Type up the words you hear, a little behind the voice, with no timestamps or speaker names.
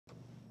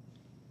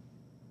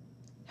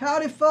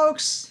Howdy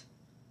folks!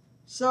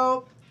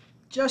 So,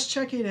 just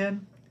checking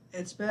in.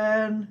 It's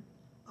been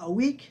a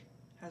week.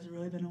 Has it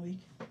really been a week?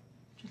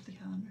 Check the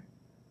calendar.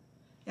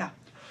 Yeah,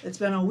 it's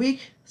been a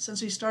week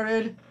since we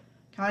started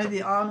kind of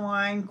the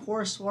online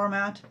course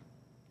format.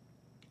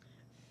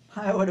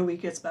 Hi, what a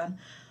week it's been.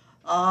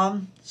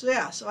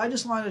 So I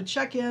just wanted to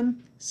check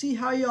in, see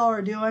how y'all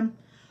are doing.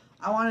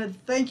 I wanted to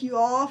thank you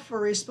all for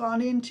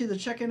responding to the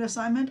check-in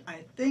assignment. I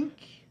think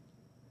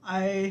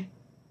I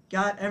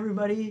got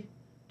everybody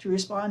to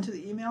respond to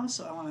the email,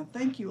 so I want to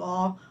thank you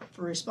all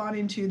for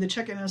responding to the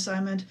check-in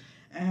assignment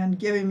and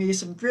giving me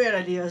some great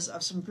ideas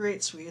of some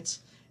great suites.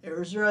 It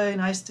was really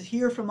nice to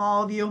hear from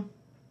all of you.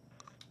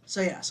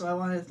 So I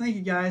wanted to thank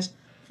you guys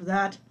for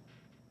that.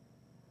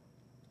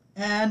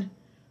 And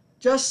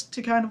just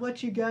to kind of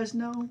let you guys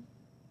know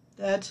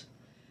that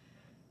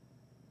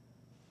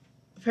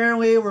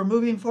apparently we're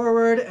moving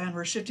forward and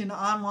we're shifting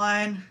to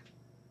online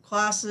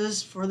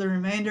classes for the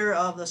remainder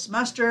of the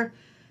semester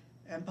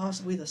and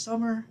possibly the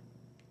summer.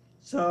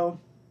 So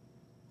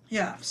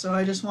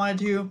I just wanted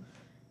to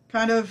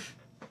kind of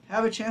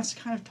have a chance to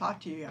kind of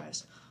talk to you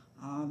guys.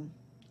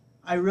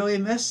 I really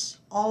miss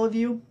all of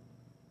you.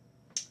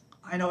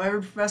 I know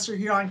every professor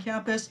here on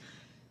campus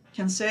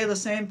can say the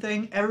same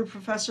thing. Every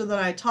professor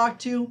that I talk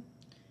to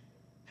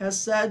has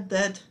said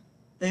that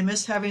they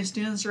miss having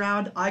students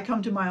around. I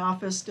come to my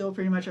office still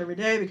pretty much every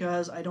day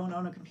because I don't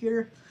own a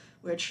computer,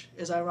 which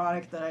is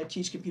ironic that I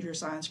teach computer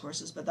science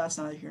courses, but that's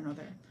neither here nor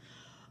there.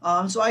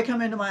 So I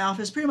come into my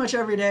office pretty much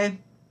every day,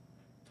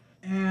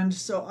 and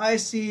so I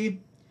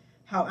see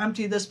how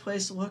empty this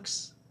place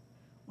looks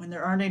when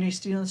there aren't any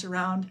students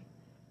around.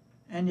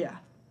 And yeah,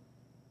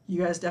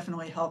 you guys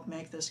definitely help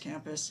make this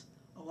campus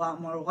a lot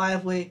more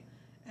lively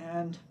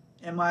and,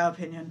 in my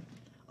opinion,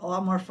 a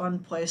lot more fun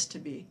place to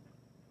be.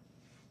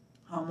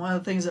 One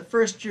of the things that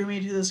first drew me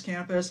to this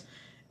campus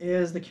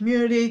is the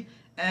community,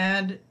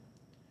 and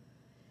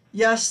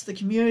yes, the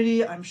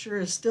community I'm sure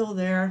is still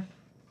there,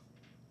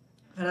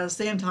 but at the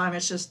same time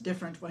it's just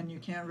different when you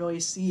can't really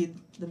see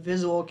the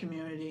visual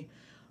community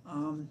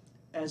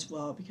as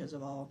well because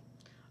of all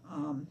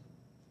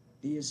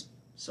these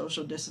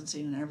social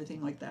distancing and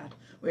everything like that,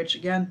 which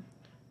again,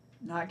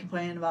 not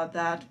complaining about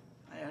that.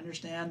 I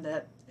understand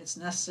that it's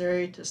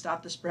necessary to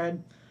stop the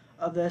spread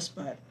of this,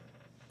 but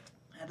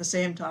at the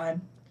same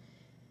time,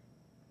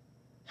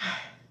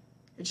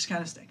 it just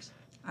kind of stinks.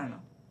 I don't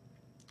know.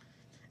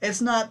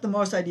 It's not the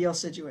most ideal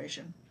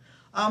situation.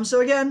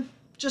 So again,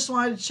 just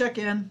wanted to check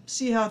in,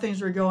 see how things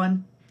were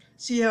going,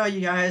 see how you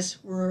guys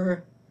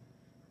were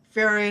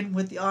faring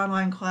with the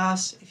online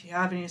class. If you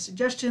have any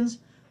suggestions,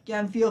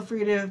 again, feel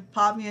free to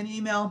pop me an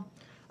email.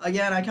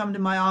 Again, I come to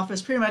my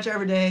office pretty much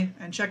every day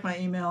and check my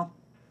email.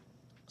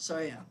 So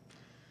yeah.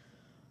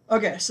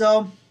 Okay,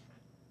 so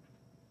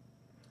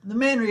the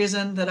main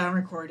reason that I'm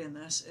recording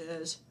this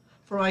is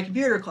for my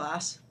computer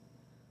class.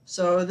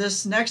 So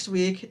this next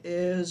week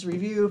is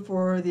review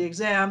for the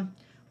exam,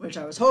 which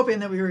I was hoping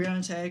that we were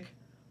going to take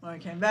when I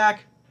came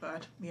back,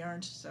 but we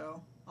aren't,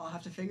 so I'll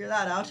have to figure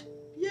that out.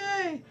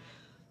 Yay!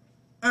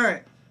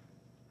 Alright.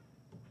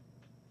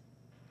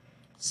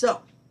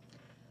 So,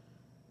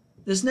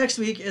 this next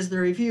week is the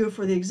review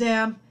for the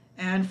exam,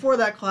 and for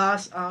that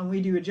class,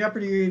 we do a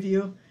Jeopardy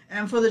review.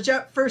 And for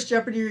the first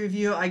Jeopardy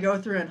review, I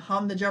go through and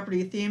hum the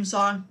Jeopardy theme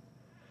song.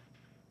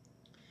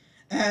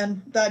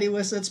 And that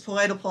elicits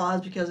polite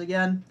applause because,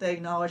 again, they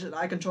acknowledge that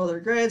I control their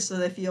grades, so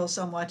they feel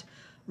somewhat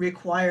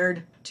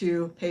required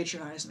to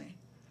patronize me.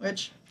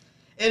 Which,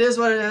 it is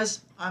what it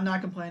is. I'm not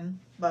complaining,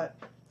 but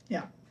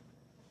yeah.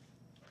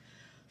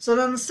 So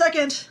then the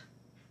second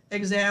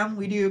exam,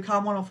 we do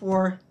Com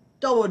 104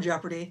 Double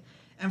Jeopardy.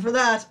 And for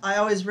that, I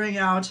always bring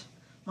out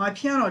my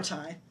piano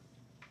tie.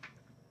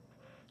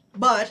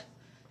 But,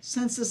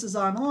 since this is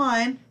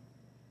online,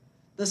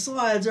 the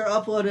slides are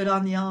uploaded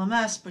on the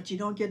LMS, but you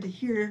don't get to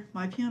hear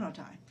my piano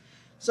tie.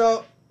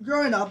 So,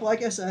 growing up,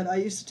 like I said, I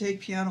used to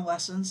take piano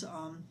lessons.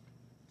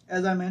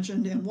 As I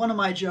mentioned in one of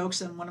my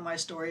jokes and one of my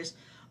stories,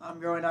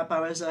 growing up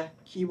I was a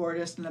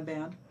keyboardist in a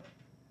band.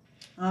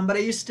 But I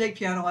used to take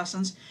piano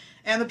lessons,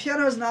 and the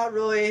piano is not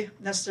really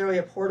necessarily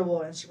a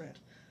portable instrument.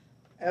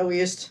 At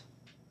least,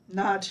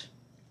 not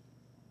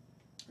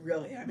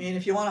really. I mean,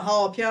 if you want to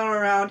haul a piano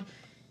around,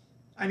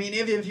 I mean,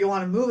 even if you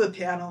want to move a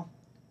piano,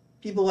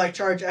 people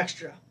charge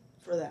extra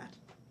for that.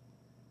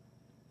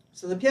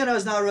 So the piano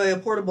is not really a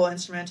portable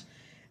instrument,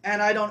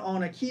 and I don't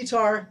own a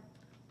guitar.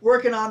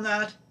 Working on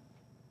that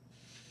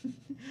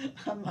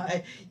on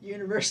my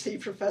university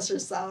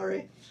professor's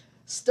salary.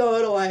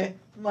 Stowed away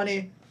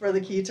money for the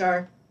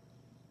guitar.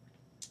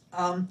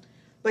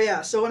 But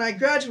yeah, so when I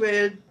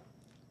graduated,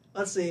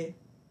 let's see,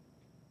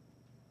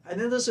 I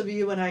think this would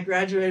be when I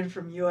graduated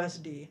from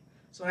USD.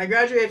 So when I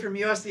graduated from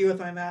USD with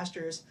my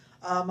master's,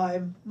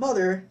 my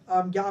mother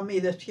got me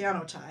this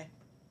piano tie.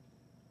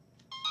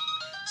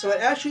 So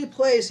it actually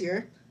plays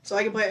here, so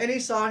I can play any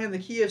song in the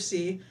key of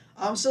C.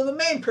 So the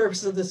main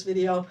purpose of this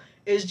video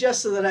is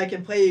just so that I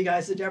can play you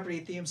guys the Jeopardy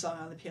theme song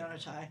on the piano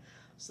tie,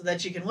 so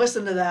that you can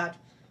listen to that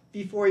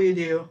before you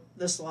do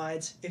the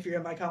slides if you're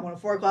in my Com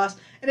 104 class.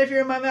 And if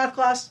you're in my math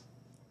class,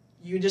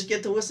 you just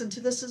get to listen to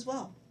this as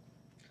well.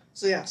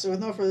 So yeah, so with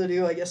no further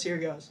ado, I guess here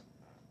goes.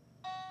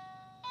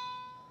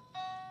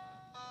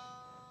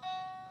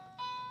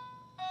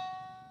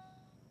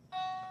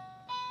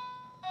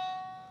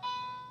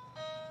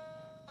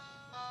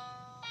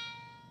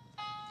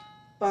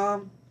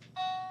 Bum.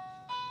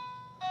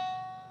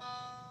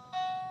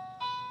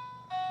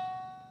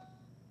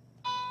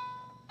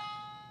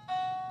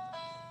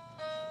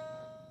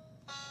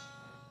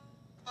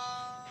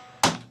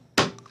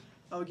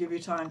 I'll give you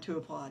time to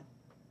applaud.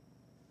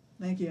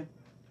 Thank you.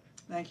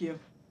 Thank you.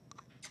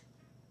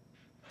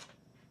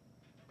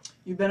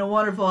 You've been a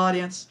wonderful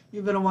audience.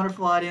 You've been a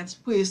wonderful audience.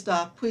 Please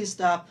stop. Please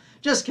stop.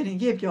 Just kidding.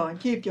 Keep going.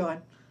 Keep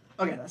going.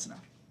 Okay, that's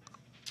enough.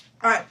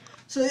 All right.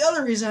 So the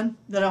other reason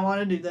that I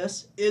want to do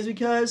this is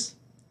because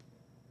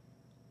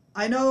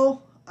I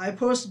know I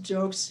post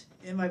jokes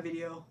in my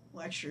video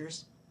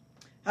lectures.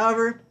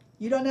 However,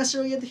 you don't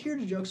necessarily get to hear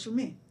the jokes from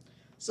me.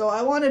 So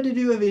I wanted to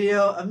do a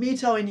video of me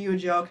telling you a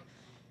joke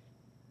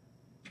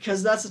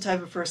because that's the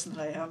type of person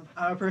that I am.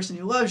 I'm a person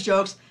who loves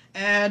jokes,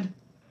 and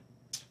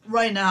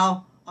right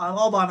now I'm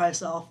all by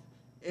myself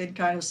in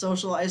kind of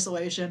social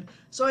isolation,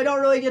 so I don't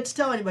really get to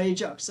tell anybody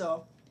jokes.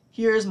 So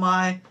here's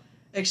my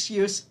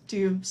excuse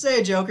to say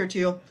a joke or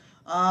two.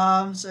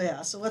 So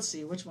yeah, so let's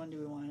see, which one do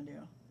we want to do?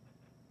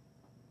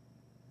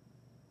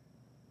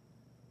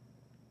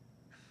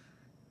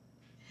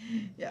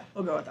 Yeah,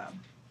 we'll go with that one.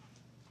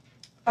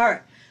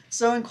 Alright,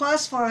 so in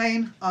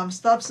classifying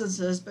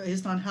substances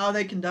based on how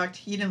they conduct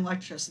heat and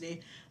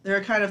electricity, there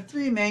are kind of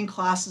three main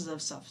classes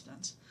of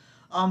substance.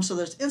 So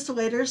there's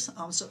insulators.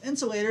 So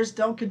insulators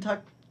don't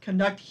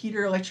conduct heat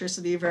or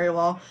electricity very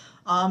well.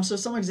 So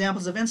some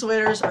examples of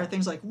insulators are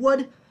things like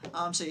wood.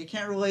 So you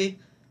can't really,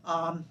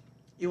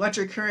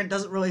 electric current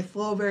doesn't really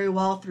flow very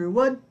well through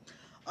wood.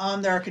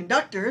 There are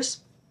conductors.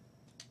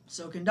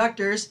 So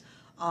conductors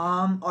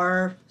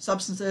are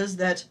substances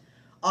that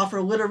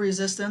offer little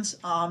resistance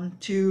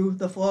to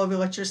the flow of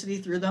electricity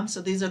through them.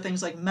 So these are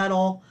things like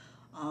metal.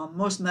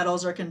 Most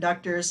metals are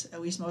conductors, at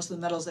least most of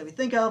the metals that we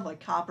think of, like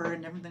copper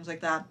and different things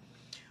like that,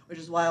 which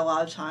is why a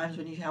lot of times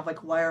when you have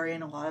like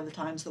wiring, a lot of the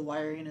times the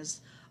wiring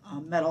is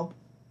metal.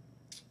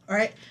 All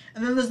right,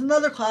 and then there's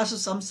another class of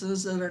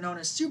substances that are known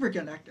as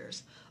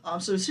superconductors.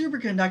 So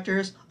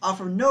superconductors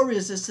offer no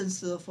resistance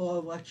to the flow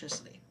of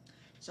electricity.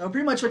 So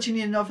pretty much what you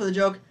need to know for the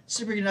joke,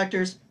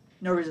 superconductors,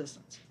 no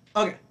resistance.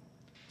 Okay,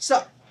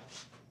 so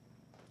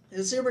the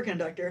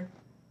superconductor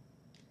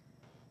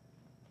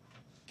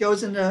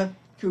goes into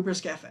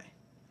Cooper's Cafe.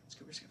 It's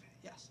Cooper's Cafe,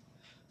 yes.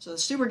 So the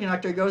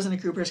superconductor goes into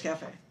Cooper's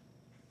Cafe.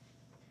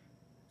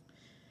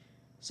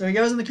 So he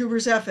goes in the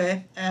Cooper's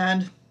Cafe,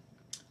 and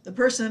the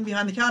person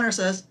behind the counter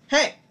says,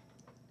 "Hey,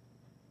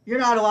 you're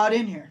not allowed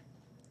in here.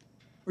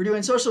 We're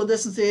doing social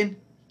distancing.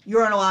 You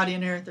aren't allowed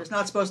in here. There's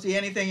not supposed to be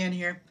anything in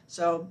here,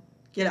 so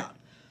get out."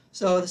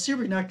 So the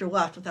superconductor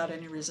left without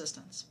any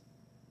resistance.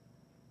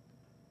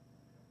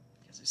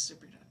 Because it's a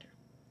superconductor,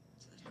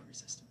 so there's no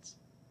resistance.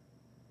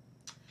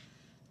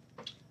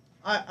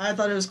 I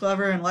thought it was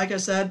clever, and like I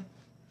said,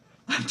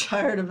 I'm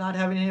tired of not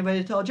having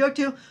anybody to tell a joke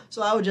to,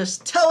 so I would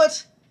just tell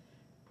it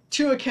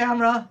to a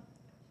camera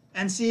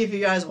and see if you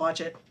guys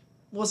watch it.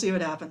 We'll see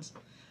what happens.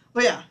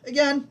 But yeah,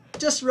 again,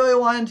 just really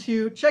wanted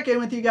to check in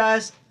with you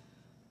guys,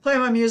 play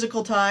my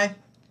musical tie,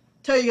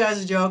 tell you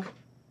guys a joke,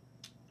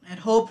 and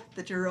hope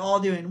that you're all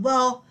doing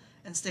well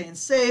and staying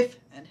safe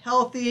and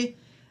healthy,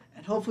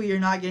 and hopefully you're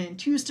not getting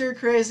too stir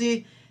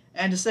crazy,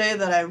 and to say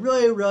that I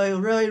really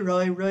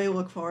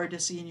look forward to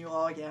seeing you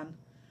all again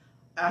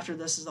after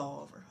this is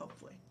all over,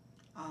 hopefully.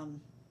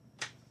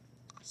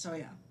 So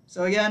yeah.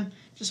 So again,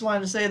 just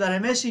wanted to say that I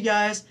miss you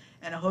guys,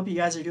 and I hope you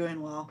guys are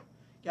doing well.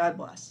 God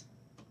bless.